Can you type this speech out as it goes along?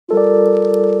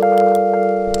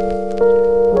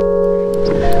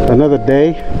Another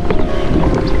day,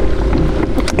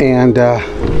 and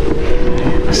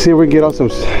see if we can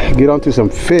get onto some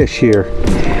fish here.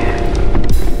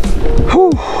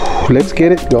 Whew, let's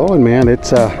get it going, man. Let's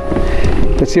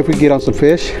see if we can get on some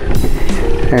fish,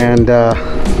 and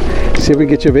see if we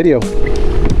can get you a video.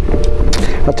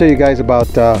 I'll tell you guys about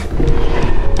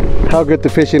how good the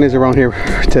fishing is around here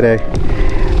today,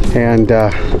 and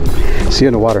see you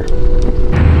in the water.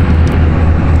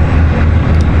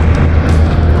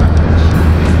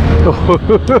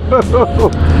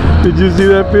 Did you see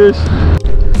that fish?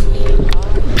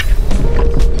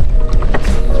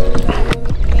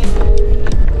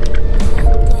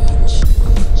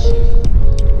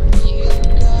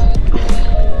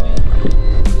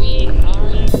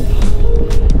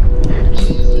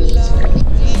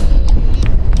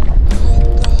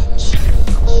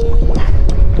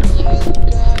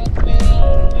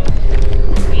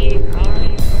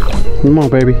 Come on,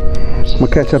 baby. I'm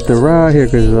gonna catch up to right here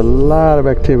because there's a lot of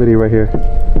activity right here.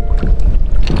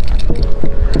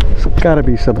 It's gotta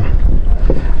be some.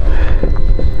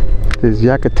 This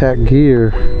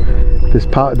YakGear, this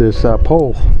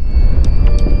pole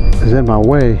is in my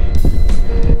way.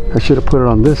 I should have put it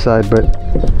on this side, but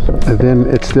then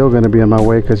it's still gonna be in my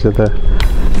way because of the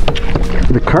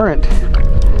current.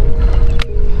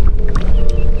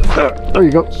 There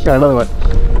you go. Got another one.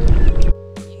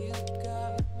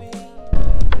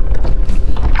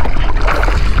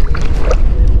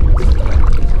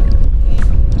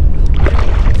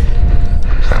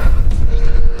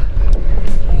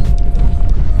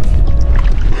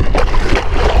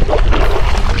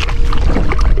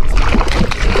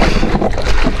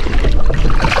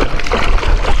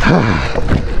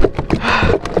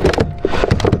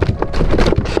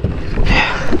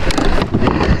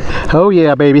 Oh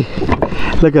yeah, baby.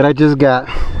 Look at, I just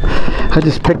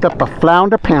picked up a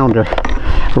flounder pounder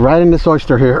right in this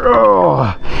oyster here.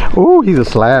 Oh, he's a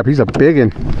slab. He's a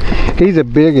biggin. He's a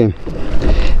biggin.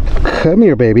 Come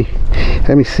here, baby.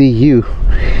 Let me see you.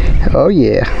 Oh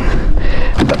yeah.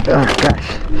 Oh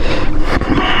gosh.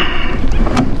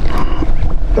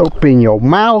 Open your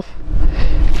mouth.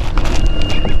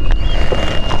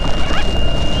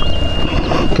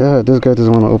 God, this guy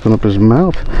doesn't want to open up his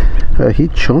mouth. He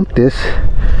chunked this.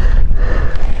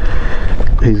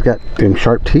 He's got them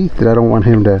sharp teeth that I don't want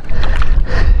him to.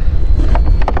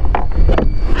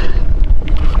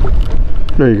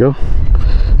 There you go.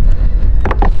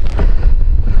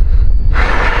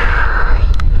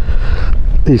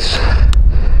 He's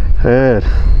good.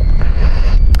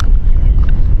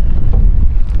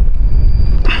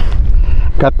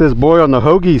 Got this boy on the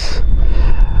hoagies,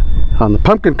 on the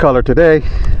pumpkin color today.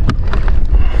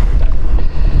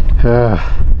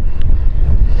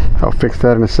 I'll fix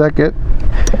that in a second.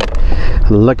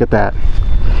 Look at that.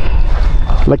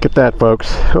 Look at that,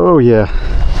 folks. Oh yeah.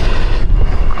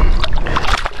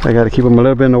 I got to keep him a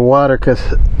little bit in the water because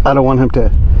I don't want him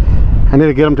to. I need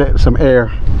to get him to some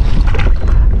air.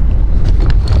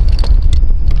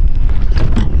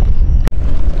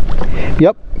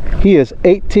 Yep, he is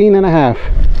 18 and a half.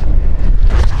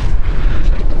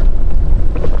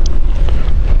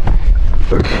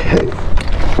 Okay.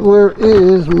 Where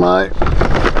is my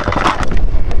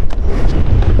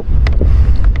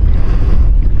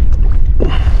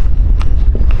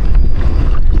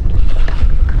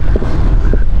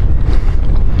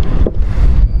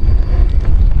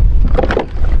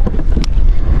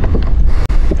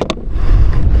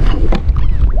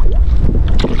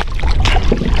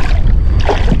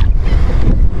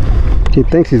he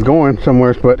thinks he's going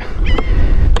somewhere, but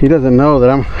he doesn't know that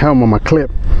I'm on my clip.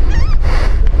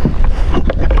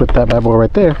 Put that bad boy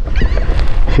right there.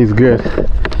 He's good.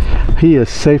 He is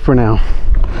safe for now.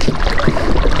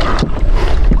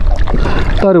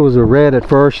 Thought it was a red at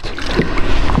first.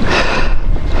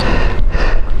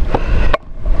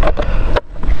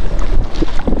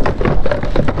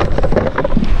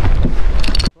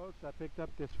 Folks, I picked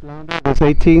up this flounder, this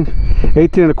 18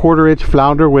 and a quarter inch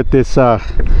flounder with this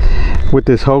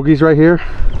hoagies right here.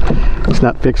 It's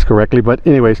not fixed correctly, but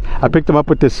anyways, I picked them up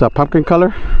with this pumpkin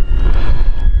color.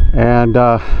 And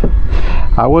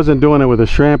I wasn't doing it with a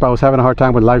shrimp. I was having a hard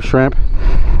time with live shrimp,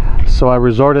 so I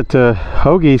resorted to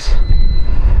hoagies,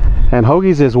 and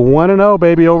hoagies is 1-0,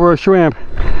 baby, over a shrimp.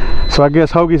 So I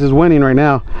guess hoagies is winning right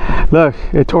now. Look,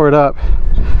 it tore it up,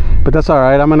 but that's all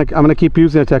right. I'm gonna keep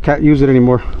using it till I can't use it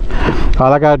anymore.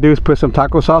 All I gotta do is put some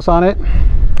taco sauce on it,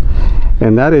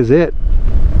 and that is it.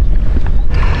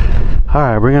 All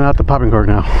right, bringing out the popping cork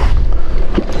now.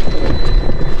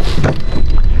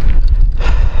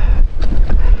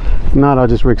 If not, I'll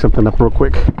just rig something up real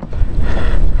quick.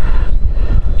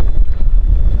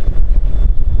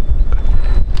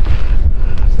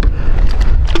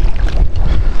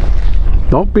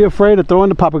 Don't be afraid of throwing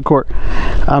the popping cork.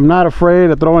 I'm not afraid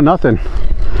of throwing nothing.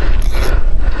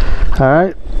 All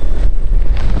right,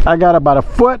 I got about a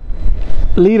foot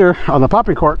leader on the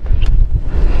popping cork,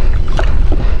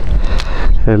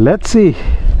 and let's see.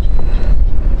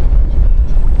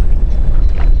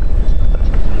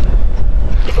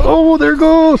 Oh, there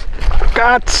goes.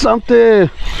 Got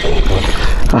something.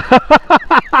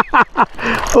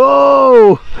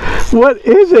 Oh, what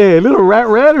is it? A little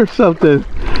rat or something?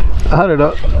 I don't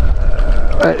know.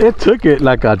 It took it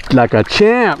like a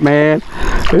champ, man.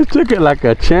 It took it like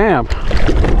a champ.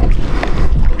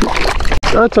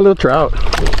 That's a little trout.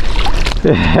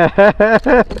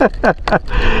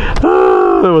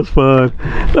 Oh, that was fun.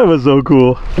 That was so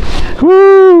cool.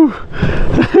 Woo!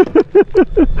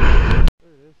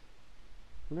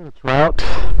 Little trout.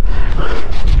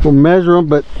 We'll measure him,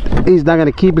 but he's not going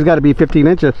to keep. He's got to be 15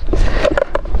 inches.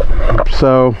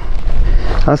 So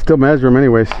I'll still measure him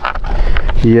anyways.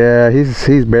 Yeah,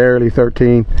 he's barely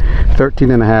 13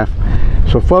 and a half.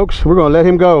 So folks, we're going to let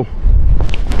him go.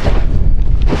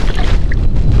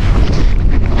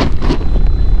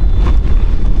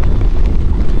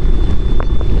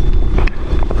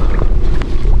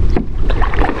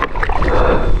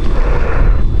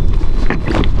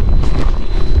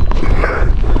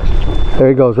 There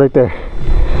he goes, right there.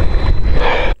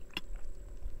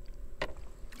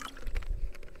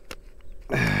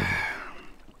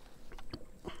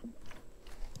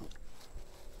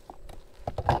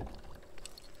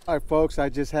 All right, folks, I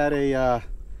just had a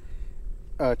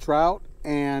trout,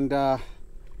 and all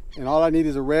I need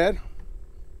is a red,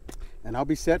 and I'll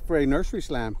be set for a nursery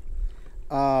slam.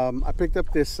 I picked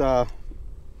up this. Look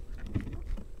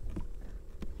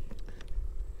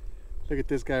at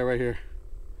this guy right here.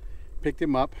 Picked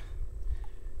him up,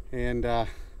 and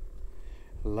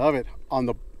love it on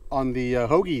the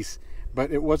hoagies,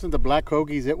 but it wasn't the black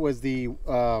hoagies, it was the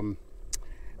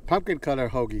pumpkin color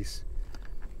hoagies.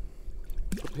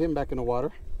 Put him back in the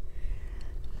water.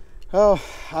 Oh,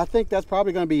 I think that's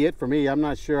probably going to be it for me. I'm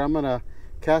not sure. I'm going to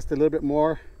cast a little bit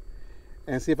more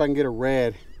and see if I can get a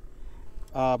red,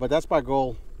 but that's my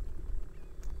goal.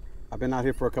 I've been out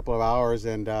here for a couple of hours,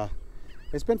 and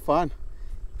it's been fun.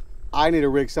 I need to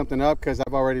rig something up because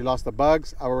I've already lost the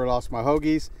bugs. I already lost my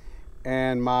hoagies,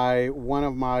 and one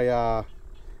of my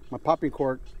popping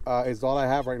cork is all I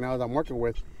have right now that I'm working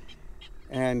with,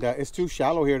 and it's too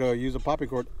shallow here to use a popping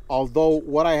cork. Although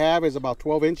what I have is about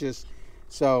 12 inches,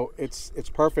 so it's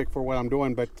perfect for what I'm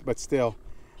doing. But still,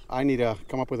 I need to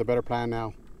come up with a better plan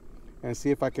now and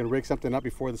see if I can rig something up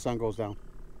before the sun goes down.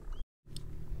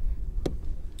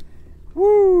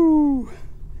 Woo!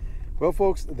 Well,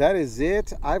 folks, that is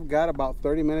it. I've got about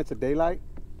 30 minutes of daylight,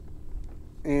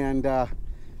 and I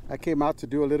came out to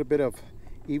do a little bit of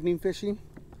evening fishing.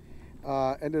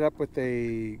 Ended up with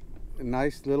a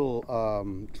nice little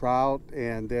trout,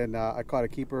 and then I caught a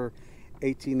keeper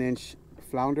 18-inch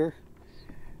flounder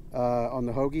on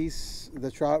the hoagies. The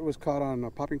trout was caught on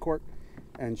a popping cork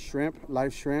and shrimp,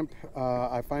 live shrimp.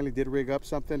 I finally did rig up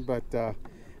something, but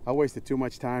I wasted too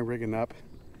much time rigging up.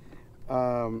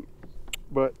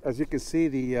 But as you can see,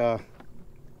 the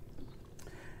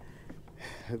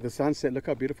sunset, look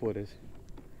how beautiful it is.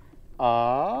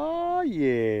 Ah,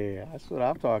 yeah, that's what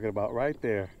I'm talking about right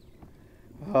there.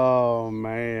 Oh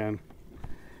man,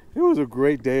 it was a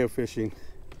great day of fishing,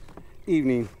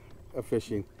 evening of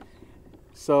fishing.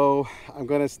 So I'm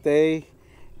gonna stay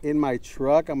in my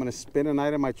truck. I'm gonna spend a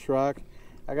night in my truck.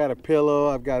 I got a pillow,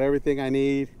 I've got everything I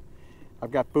need.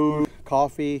 I've got food,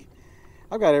 coffee,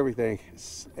 I've got everything,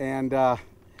 and I'm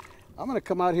gonna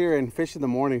come out here and fish in the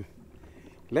morning.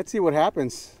 Let's see what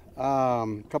happens. A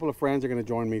couple of friends are gonna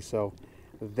join me, so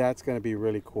that's gonna be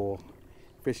really cool.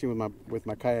 Fishing with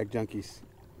my kayak junkies.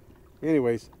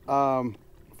 Anyways,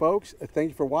 folks, thank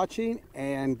you for watching,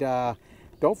 and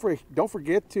don't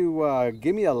forget to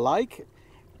give me a like,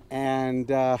 and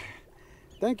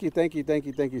thank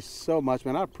you so much,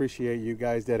 man. I appreciate you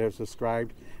guys that have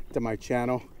subscribed to my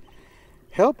channel.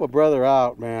 Help a brother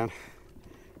out, man.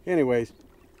 Anyways,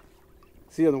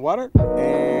 see you in the water,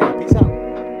 and peace out.